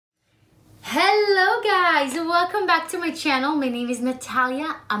Hello guys, welcome back to my channel. My name is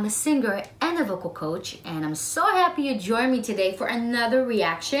Natalia. I'm a singer and a vocal coach, and I'm so happy you joined me today for another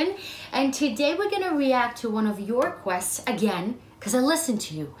reaction. And today we're gonna react to one of your requests again, because I listened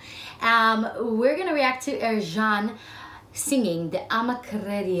to you. We're gonna react to Erzhan singing the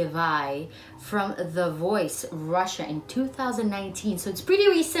credi from The Voice Russia in 2019. So it's pretty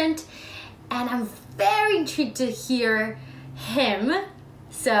recent, and I'm very intrigued to hear him.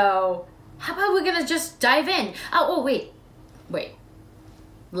 So how about we're gonna just dive in? Oh wait.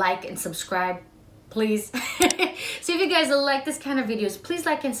 Like and subscribe, please. So if you guys like this kind of videos, please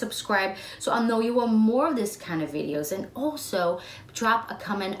like and subscribe so I'll know you want more of this kind of videos. And also drop a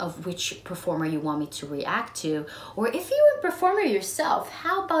comment of which performer you want me to react to. Or if you're a performer yourself,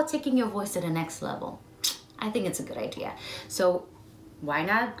 how about taking your voice to the next level? I think it's a good idea. So why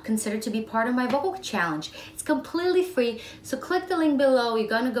not consider to be part of my vocal challenge? It's completely free. So click the link below. You're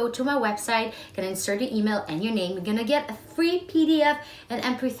gonna go to my website, gonna insert your email and your name. You're gonna get a free PDF and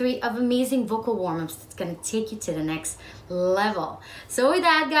MP3 of amazing vocal warm-ups that's gonna take you to the next level. So with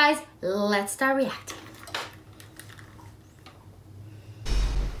that, guys, let's start reacting.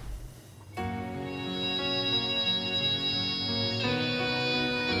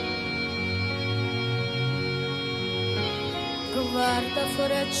 Guarda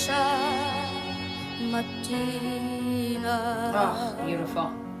freccia mattina. Oh, beautiful.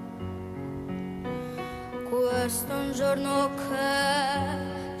 Questo è un giorno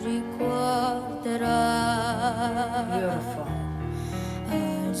che ricorderai. Beautiful.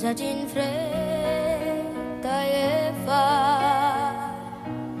 Alzati in fretta e vai.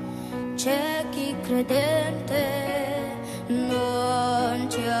 C'è chi credente non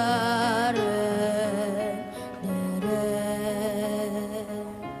ti arrenderà.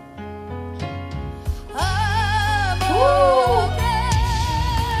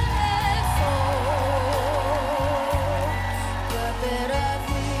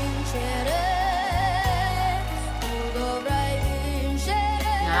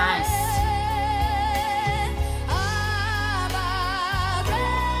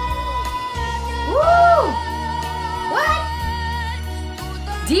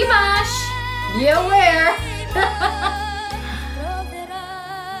 Dimash, be aware.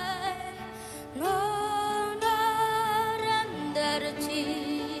 Non arrenderti,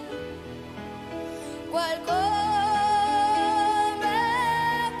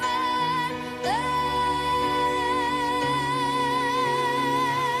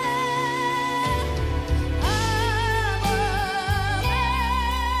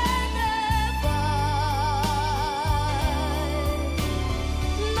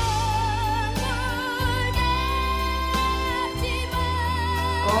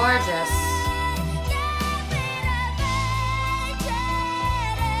 Gorgeous.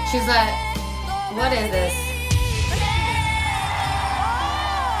 She's like, what is this?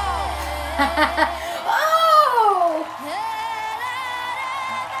 Oh!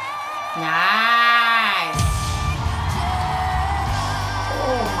 Nice.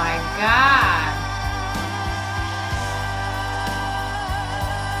 Oh my God.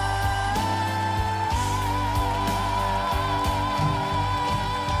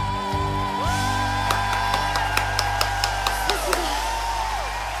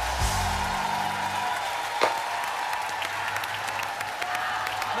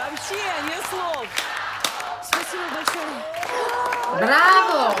 Вообще нет слов. Спасибо большое.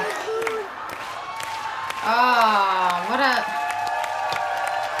 Bravo! Oh, what a...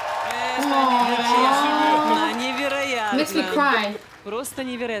 Невероятно. Makes me cry. Просто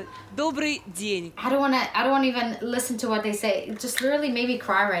невероятно. Добрый день. I don't wanna even listen to what they say. It just literally made me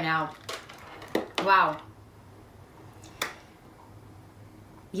cry right now. Wow.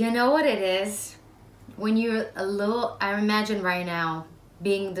 You know what it is? When you're a little, I imagine right now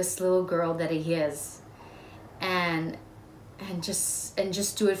being this little girl that he is, and just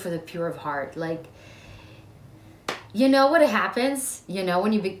do it for the pure of heart. Like, you know what happens? You know,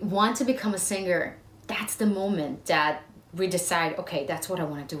 when you want to become a singer, that's the moment that we decide, okay, that's what I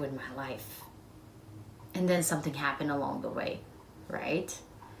want to do in my life. And then something happened along the way, right?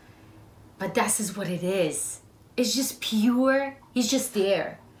 But this is what it is. It's just pure. He's just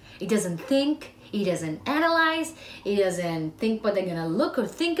there. He doesn't think. He doesn't analyze. He doesn't think what they're gonna look or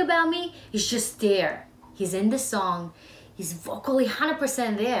think about me. He's just there. He's in the song. He's vocally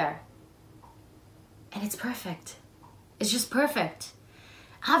 100% there. And it's perfect. It's just perfect.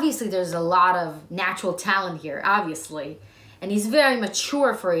 Obviously, there's a lot of natural talent here, obviously. And he's very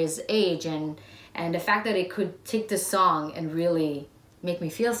mature for his age. And the fact that he could take this song and really make me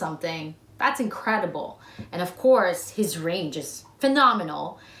feel something, that's incredible. And of course, his range is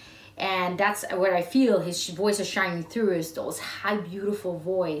phenomenal. And that's where I feel his voice is shining through, is those high, beautiful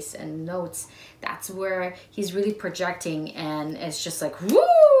voice and notes. That's where he's really projecting, and it's just like,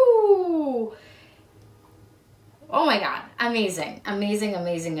 woo! Oh my God, amazing, amazing,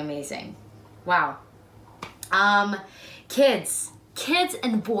 amazing, amazing. Wow. Kids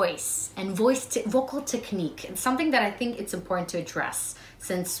and vocal technique. It's something that I think it's important to address,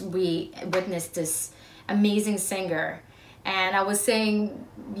 since we witnessed this amazing singer. And I was saying,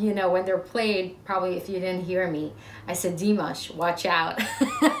 you know, when they're played, probably if you didn't hear me, I said, Dimash, watch out.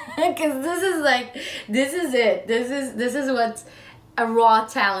 Because this is like, this is it. This is what a raw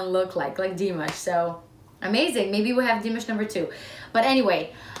talent look like Dimash. So amazing. Maybe we'll have Dimash number 2. But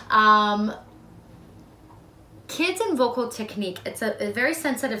anyway, kids and vocal technique, it's a very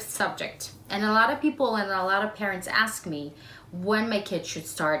sensitive subject. And a lot of people and a lot of parents ask me when my kids should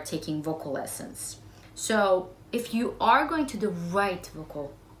start taking vocal lessons. So if you are going to the right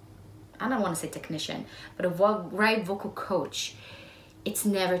vocal, I don't want to say technician, but a right vocal coach, it's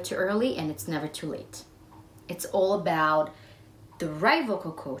never too early and it's never too late. It's all about the right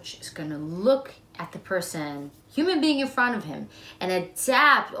vocal coach is going to look at the person, human being in front of him, and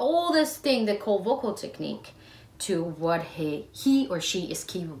adapt all this thing they call vocal technique to what he or she is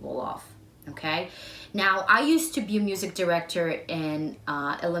capable of. Okay. Now, I used to be a music director in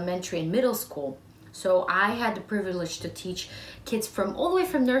elementary and middle school. So I had the privilege to teach kids from all the way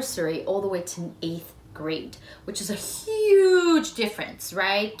from nursery all the way to 8th grade, which is a huge difference,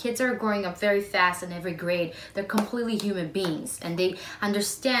 right? Kids are growing up very fast in every grade. They're completely human beings, and they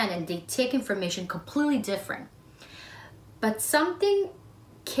understand and they take information completely different. But something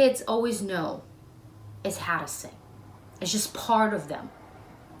kids always know is how to sing. It's just part of them.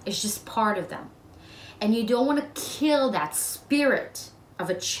 It's just part of them. And you don't want to kill that spirit of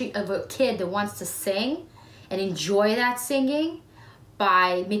a kid that wants to sing and enjoy that singing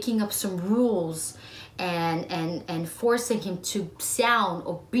by making up some rules and forcing him to sound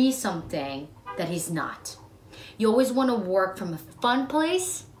or be something that he's not. You always want to work from a fun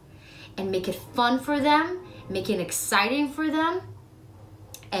place and make it fun for them, make it exciting for them,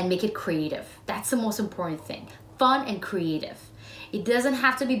 and make it creative. That's the most important thing. Fun and creative. It doesn't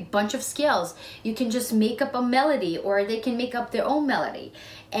have to be a bunch of scales. You can just make up a melody, or they can make up their own melody.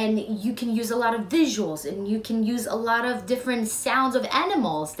 And you can use a lot of visuals, and you can use a lot of different sounds of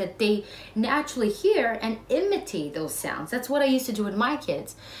animals that they naturally hear and imitate those sounds. That's what I used to do with my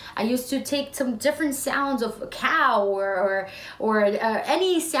kids. I used to take some different sounds of a cow or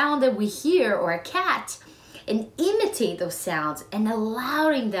any sound that we hear, or a cat, and imitate those sounds and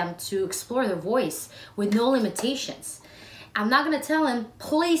allowing them to explore their voice with no limitations. I'm not going to tell him,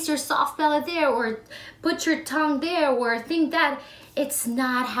 place your soft belly there, or put your tongue there, or think that. It's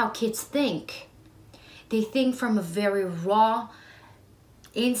not how kids think. They think from a very raw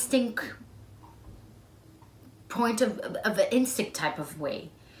instinct point of an instinct type of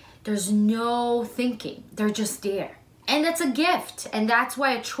way. There's no thinking. They're just there. And that's a gift. And that's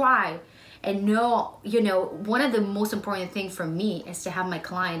why I try and know, you know, one of the most important things for me is to have my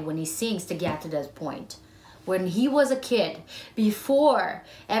client, when he sings, to get to that point. When he was a kid, before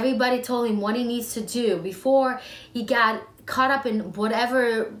everybody told him what he needs to do, before he got caught up in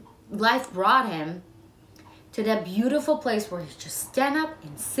whatever life brought him, to that beautiful place where he just stand up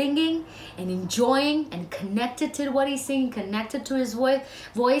and singing and enjoying and connected to what he's singing, connected to his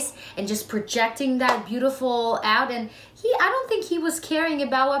voice, and just projecting that beautiful out. And I don't think he was caring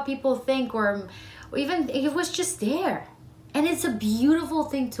about what people think, or even, he was just there. And it's a beautiful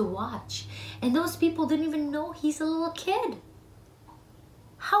thing to watch. And those people didn't even know he's a little kid.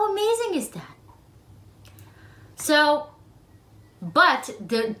 How amazing is that? So, but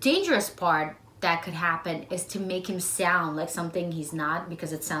the dangerous part that could happen is to make him sound like something he's not,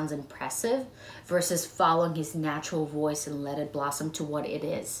 because it sounds impressive, versus following his natural voice and let it blossom to what it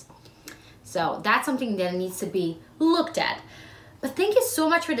is. So that's something that needs to be looked at. But thank you so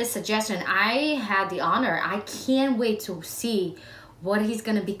much for this suggestion. I had the honor. I can't wait to see what he's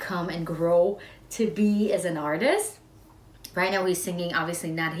gonna become and grow to be as an artist. Right now he's singing,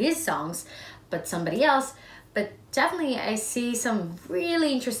 obviously not his songs, but somebody else. But definitely I see some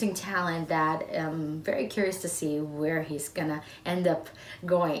really interesting talent that I'm very curious to see where he's gonna end up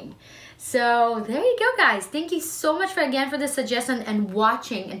going. So there you go, guys. Thank you so much again for this suggestion and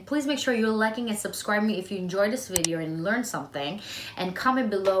watching. And please make sure you're liking and subscribing if you enjoyed this video and learned something. And comment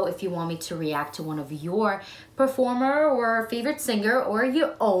below if you want me to react to one of your performer or favorite singer or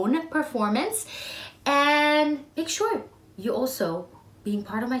your own performance. And make sure you also being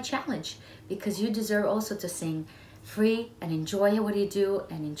part of my challenge, because you deserve also to sing free and enjoy what you do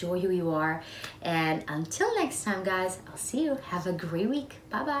and enjoy who you are. And until next time, guys, I'll see you. Have a great week.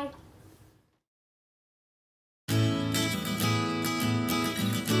 Bye-bye.